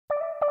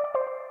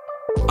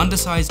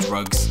Undersized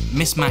rugs,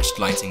 mismatched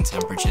lighting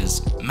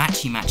temperatures,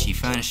 matchy-matchy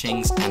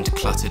furnishings, and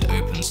cluttered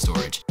open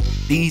storage.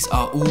 These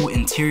are all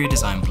interior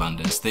design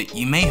blunders that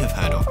you may have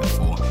heard of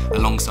before,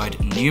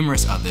 alongside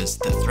numerous others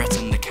that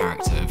threaten the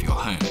character of your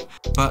home.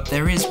 But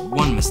there is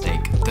one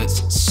mistake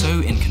that's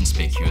so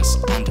inconspicuous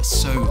and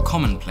so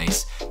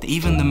commonplace that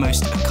even the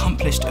most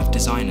accomplished of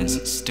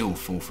designers still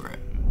fall for it.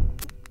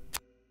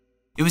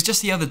 It was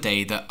just the other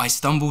day that I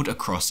stumbled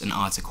across an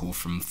article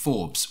from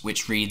Forbes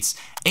which reads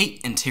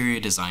 8 interior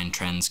design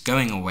trends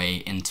going away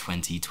in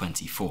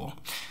 2024.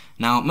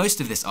 Now, most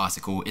of this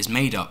article is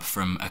made up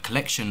from a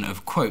collection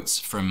of quotes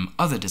from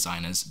other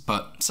designers,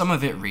 but some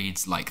of it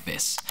reads like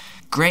this.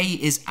 Grey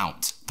is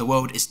out. The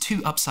world is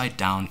too upside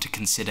down to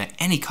consider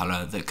any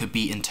colour that could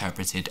be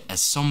interpreted as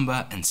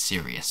sombre and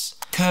serious.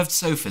 Curved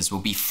sofas will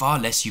be far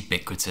less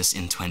ubiquitous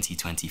in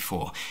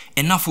 2024.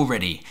 Enough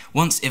already.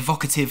 Once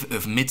evocative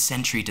of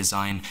mid-century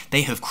design,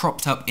 they have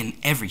cropped up in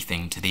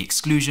everything to the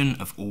exclusion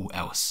of all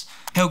else.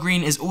 Pale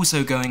green is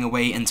also going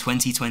away in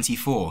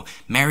 2024.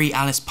 Mary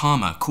Alice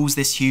Palmer calls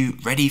this hue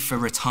ready for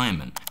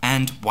retirement.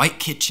 And white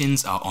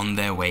kitchens are on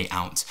their way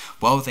out.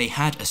 While they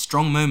had a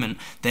strong moment,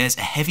 there's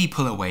a heavy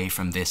pull away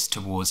from this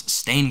towards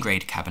stain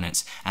grade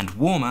cabinets and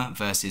warmer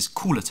versus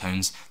cooler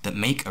tones that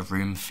make a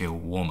room feel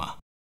warmer.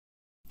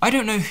 I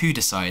don't know who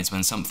decides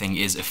when something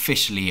is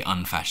officially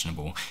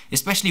unfashionable,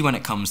 especially when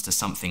it comes to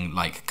something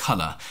like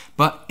colour,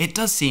 but it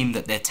does seem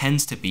that there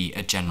tends to be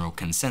a general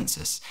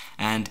consensus,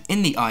 and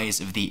in the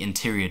eyes of the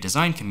interior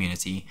design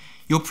community,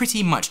 you're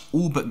pretty much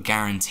all but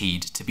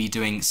guaranteed to be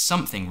doing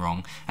something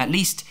wrong, at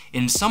least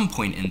in some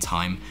point in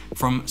time,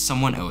 from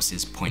someone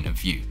else's point of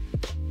view.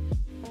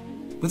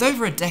 With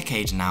over a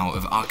decade now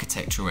of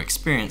architectural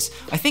experience,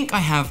 I think I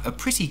have a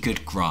pretty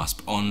good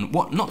grasp on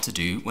what not to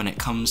do when it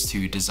comes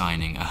to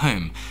designing a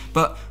home,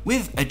 but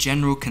with a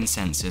general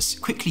consensus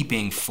quickly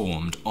being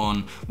formed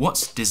on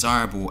what's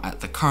desirable at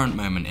the current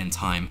moment in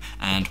time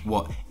and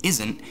what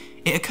isn't,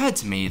 it occurred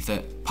to me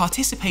that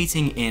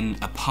participating in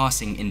a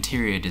passing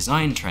interior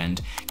design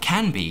trend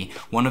can be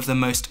one of the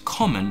most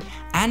common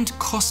and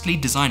costly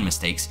design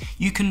mistakes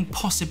you can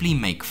possibly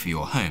make for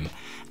your home,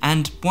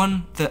 and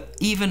one that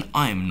even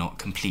I'm not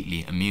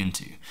completely immune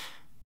to.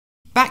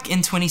 Back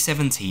in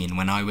 2017,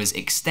 when I was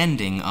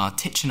extending our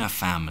Titchener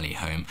family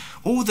home,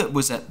 all that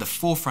was at the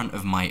forefront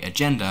of my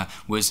agenda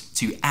was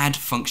to add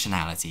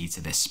functionality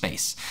to this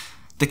space.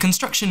 The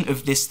construction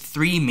of this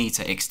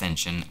 3-meter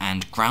extension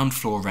and ground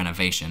floor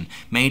renovation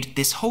made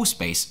this whole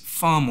space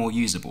far more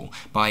usable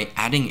by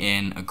adding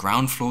in a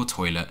ground floor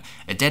toilet,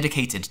 a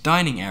dedicated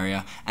dining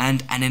area,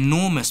 and an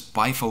enormous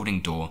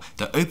bifolding door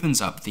that opens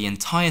up the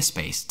entire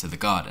space to the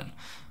garden.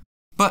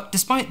 But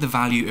despite the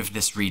value of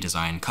this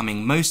redesign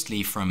coming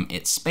mostly from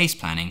its space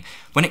planning,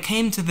 when it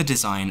came to the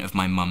design of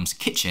my mum's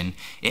kitchen,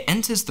 it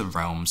enters the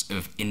realms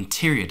of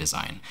interior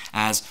design,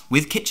 as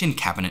with kitchen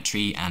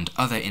cabinetry and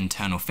other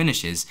internal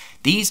finishes,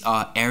 these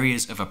are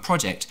areas of a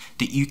project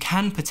that you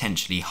can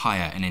potentially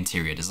hire an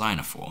interior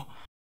designer for.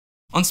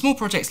 On small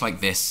projects like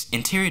this,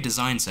 interior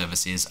design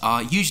services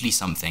are usually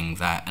something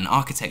that an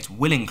architect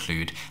will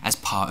include as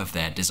part of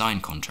their design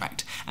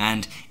contract,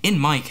 and in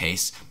my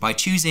case, by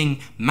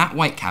choosing matte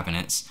white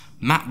cabinets,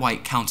 matte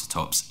white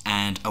countertops,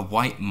 and a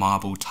white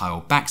marble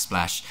tile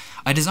backsplash,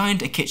 I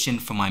designed a kitchen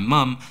for my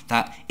mum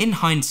that, in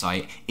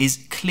hindsight,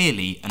 is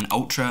clearly an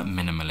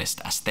ultra-minimalist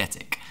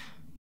aesthetic.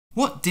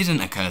 What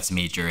didn't occur to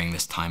me during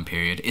this time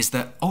period is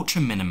that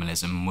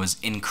ultra-minimalism was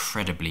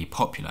incredibly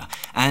popular,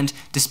 and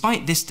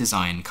despite this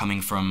design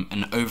coming from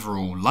an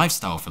overall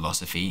lifestyle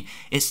philosophy,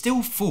 it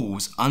still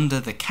falls under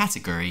the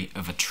category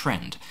of a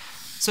trend.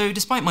 So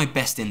despite my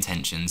best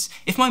intentions,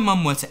 if my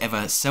mum were to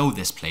ever sell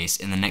this place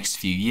in the next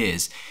few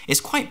years,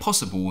 it's quite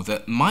possible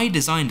that my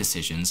design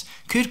decisions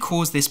could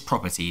cause this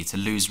property to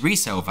lose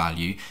resale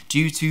value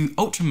due to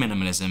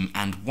ultra-minimalism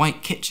and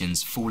white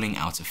kitchens falling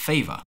out of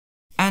favour.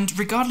 And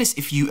regardless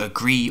if you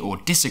agree or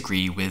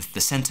disagree with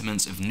the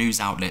sentiments of news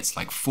outlets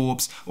like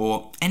Forbes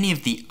or any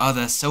of the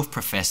other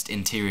self-professed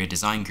interior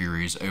design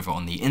gurus over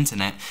on the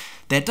internet,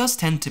 there does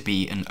tend to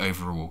be an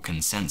overall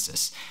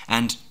consensus.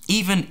 And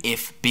even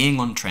if being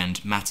on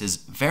trend matters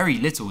very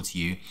little to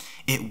you,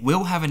 it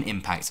will have an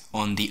impact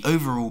on the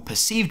overall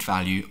perceived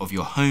value of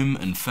your home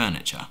and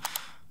furniture.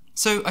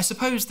 So I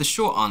suppose the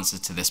short answer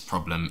to this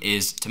problem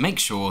is to make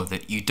sure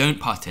that you don't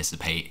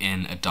participate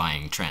in a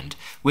dying trend,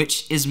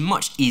 which is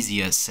much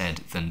easier said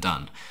than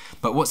done.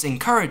 But what's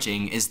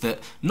encouraging is that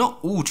not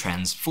all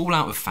trends fall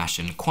out of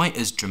fashion quite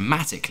as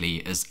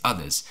dramatically as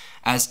others,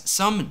 as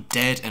some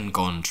dead and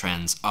gone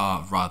trends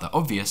are rather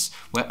obvious,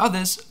 where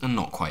others are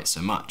not quite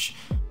so much.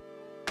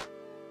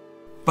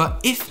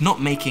 But if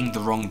not making the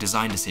wrong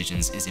design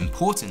decisions is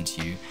important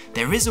to you,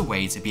 there is a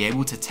way to be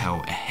able to tell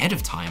ahead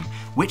of time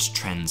which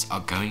trends are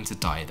going to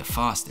die the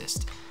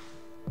fastest.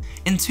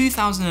 In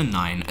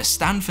 2009, a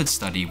Stanford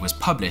study was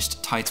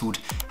published titled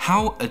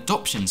 "How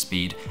Adoption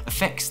Speed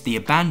Affects the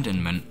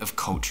Abandonment of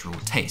Cultural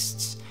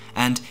Tastes."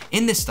 And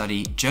in this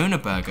study, Jonah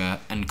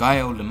Berger and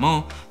Gaël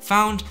Lemont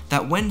found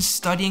that when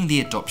studying the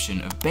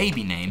adoption of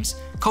baby names,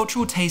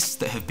 cultural tastes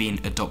that have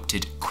been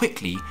adopted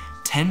quickly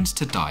tend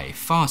to die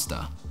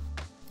faster.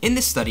 In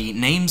this study,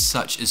 names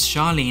such as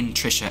Charlene,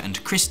 Trisha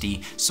and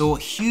Christy saw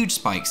huge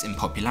spikes in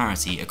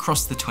popularity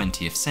across the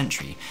 20th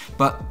century,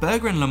 but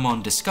Berger and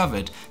Lamont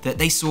discovered that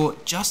they saw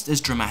just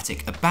as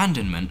dramatic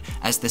abandonment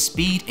as the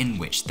speed in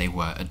which they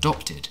were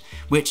adopted,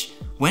 which,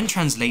 when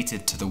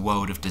translated to the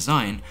world of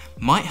design,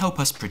 might help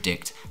us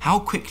predict how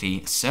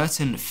quickly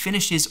certain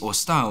finishes or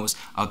styles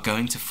are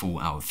going to fall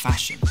out of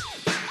fashion.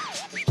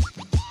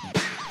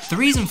 The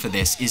reason for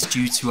this is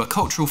due to a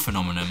cultural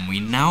phenomenon we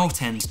now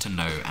tend to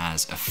know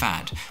as a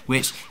fad,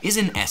 which is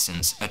in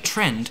essence a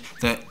trend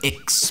that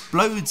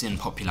explodes in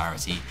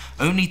popularity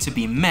only to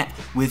be met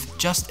with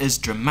just as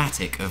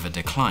dramatic of a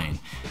decline.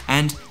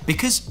 And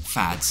because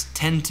fads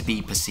tend to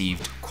be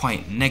perceived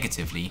quite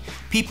negatively,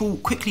 people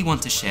quickly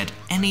want to shed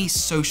any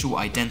social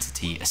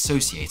identity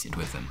associated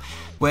with them,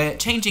 where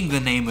changing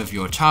the name of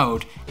your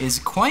child is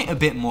quite a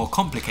bit more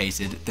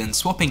complicated than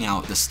swapping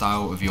out the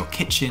style of your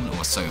kitchen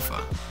or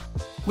sofa.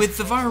 With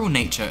the viral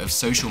nature of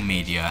social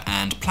media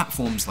and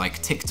platforms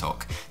like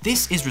TikTok,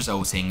 this is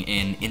resulting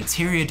in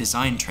interior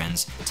design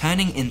trends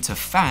turning into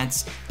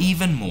fads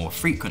even more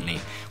frequently,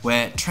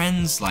 where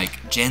trends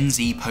like Gen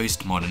Z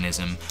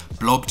postmodernism,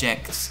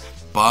 blobjects,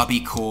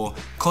 Barbiecore,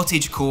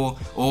 cottagecore,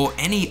 or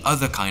any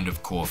other kind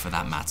of core for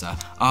that matter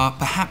are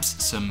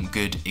perhaps some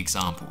good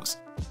examples.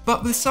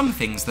 But with some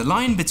things, the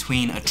line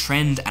between a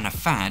trend and a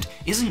fad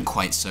isn't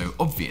quite so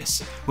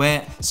obvious,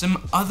 where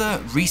some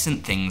other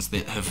recent things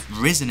that have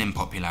risen in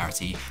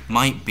popularity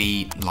might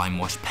be lime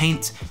wash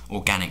paint,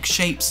 organic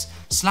shapes,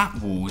 slat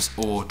walls,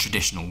 or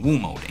traditional wall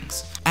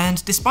mouldings.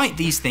 And despite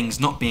these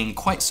things not being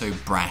quite so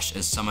brash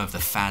as some of the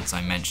fads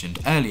I mentioned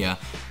earlier,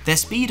 their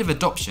speed of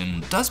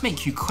adoption does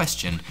make you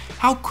question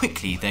how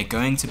quickly they're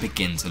going to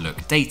begin to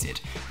look dated,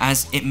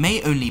 as it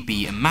may only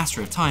be a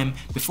matter of time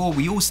before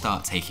we all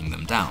start taking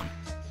them down.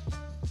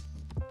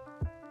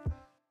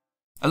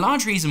 A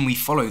large reason we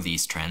follow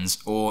these trends,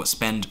 or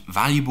spend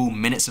valuable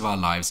minutes of our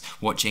lives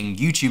watching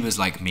YouTubers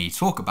like me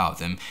talk about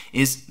them,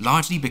 is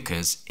largely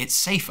because it's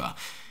safer.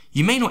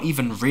 You may not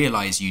even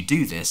realize you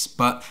do this,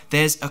 but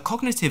there's a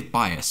cognitive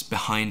bias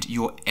behind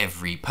your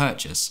every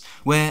purchase,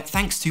 where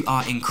thanks to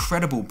our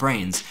incredible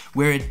brains,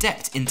 we're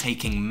adept in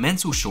taking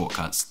mental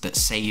shortcuts that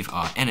save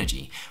our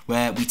energy,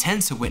 where we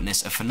tend to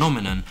witness a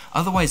phenomenon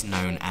otherwise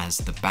known as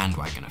the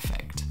bandwagon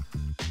effect.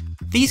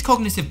 These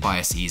cognitive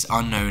biases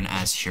are known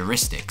as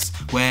heuristics,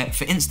 where,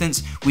 for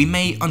instance, we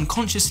may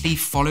unconsciously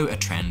follow a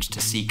trend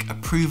to seek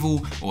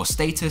approval or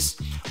status,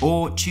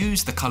 or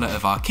choose the colour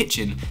of our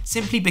kitchen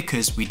simply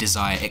because we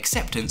desire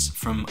acceptance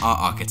from our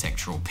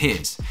architectural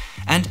peers.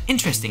 And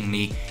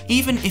interestingly,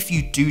 even if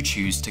you do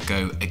choose to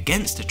go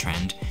against a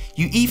trend,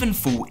 you even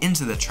fall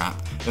into the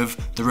trap of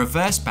the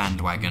reverse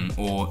bandwagon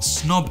or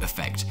snob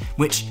effect,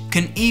 which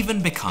can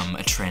even become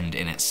a trend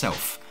in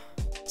itself.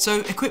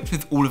 So equipped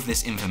with all of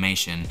this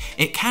information,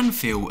 it can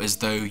feel as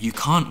though you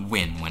can't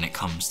win when it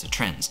comes to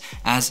trends,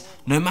 as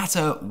no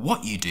matter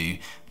what you do,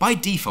 by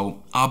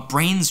default, our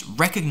brains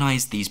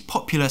recognize these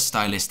popular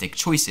stylistic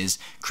choices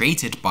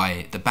created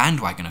by the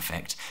bandwagon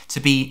effect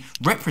to be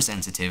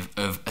representative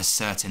of a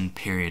certain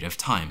period of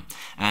time.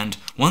 And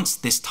once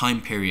this time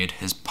period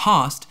has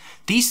passed,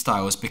 these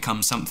styles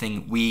become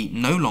something we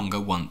no longer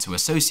want to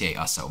associate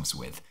ourselves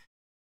with.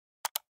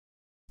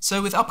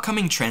 So with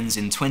upcoming trends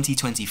in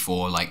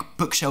 2024 like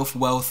bookshelf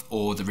wealth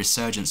or the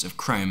resurgence of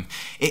chrome,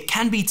 it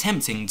can be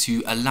tempting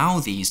to allow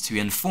these to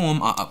inform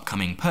our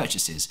upcoming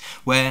purchases,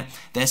 where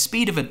their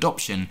speed of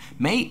adoption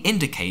may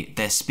indicate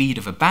their speed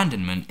of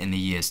abandonment in the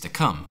years to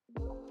come.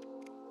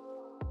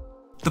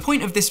 The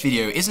point of this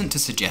video isn't to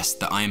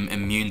suggest that I'm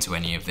immune to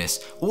any of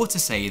this, or to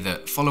say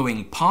that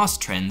following past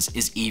trends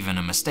is even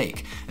a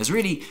mistake, as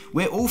really,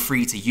 we're all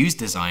free to use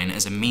design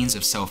as a means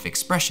of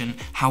self-expression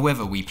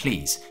however we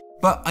please.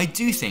 But I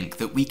do think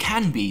that we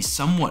can be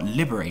somewhat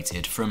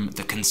liberated from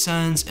the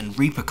concerns and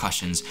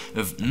repercussions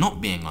of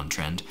not being on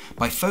trend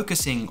by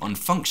focusing on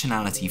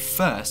functionality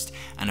first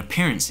and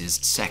appearances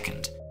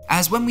second.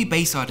 As when we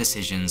base our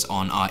decisions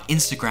on our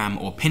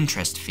Instagram or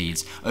Pinterest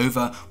feeds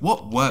over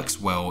what works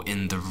well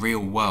in the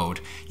real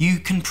world, you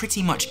can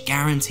pretty much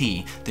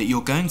guarantee that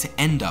you're going to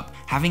end up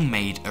having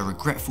made a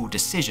regretful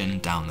decision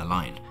down the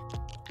line.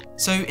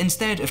 So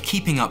instead of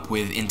keeping up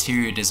with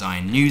interior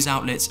design news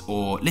outlets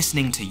or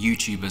listening to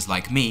YouTubers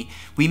like me,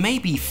 we may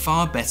be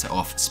far better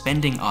off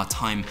spending our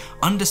time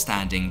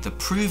understanding the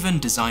proven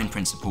design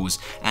principles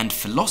and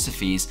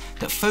philosophies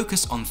that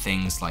focus on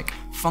things like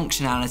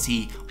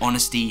functionality,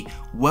 honesty,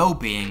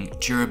 well-being,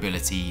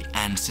 durability,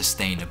 and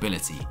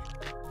sustainability.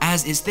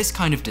 As it's this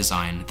kind of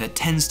design that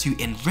tends to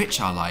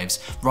enrich our lives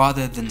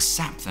rather than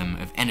sap them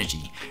of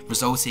energy,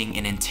 resulting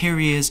in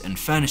interiors and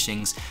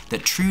furnishings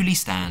that truly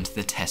stand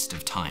the test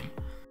of time.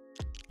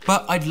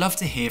 But I'd love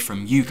to hear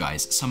from you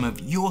guys some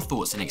of your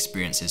thoughts and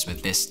experiences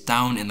with this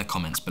down in the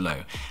comments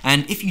below.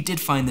 And if you did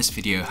find this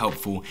video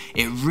helpful,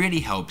 it really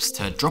helps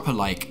to drop a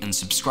like and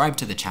subscribe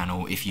to the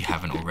channel if you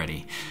haven't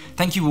already.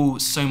 Thank you all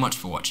so much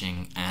for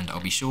watching, and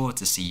I'll be sure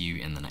to see you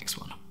in the next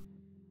one.